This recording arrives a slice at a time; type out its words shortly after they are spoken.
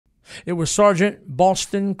It was Sergeant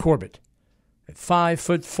Boston Corbett. At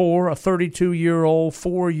 5'4", a 32-year-old,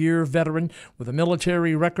 4-year veteran with a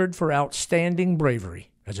military record for outstanding bravery.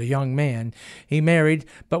 As a young man, he married,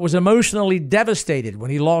 but was emotionally devastated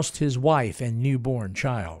when he lost his wife and newborn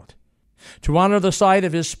child. To honor the site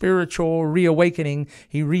of his spiritual reawakening,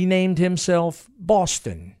 he renamed himself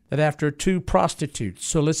Boston, that after 2 prostitutes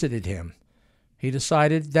solicited him. He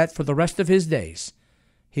decided that for the rest of his days,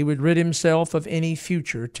 he would rid himself of any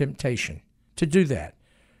future temptation. To do that,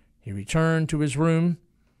 he returned to his room,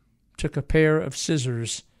 took a pair of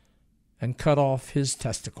scissors, and cut off his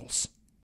testicles.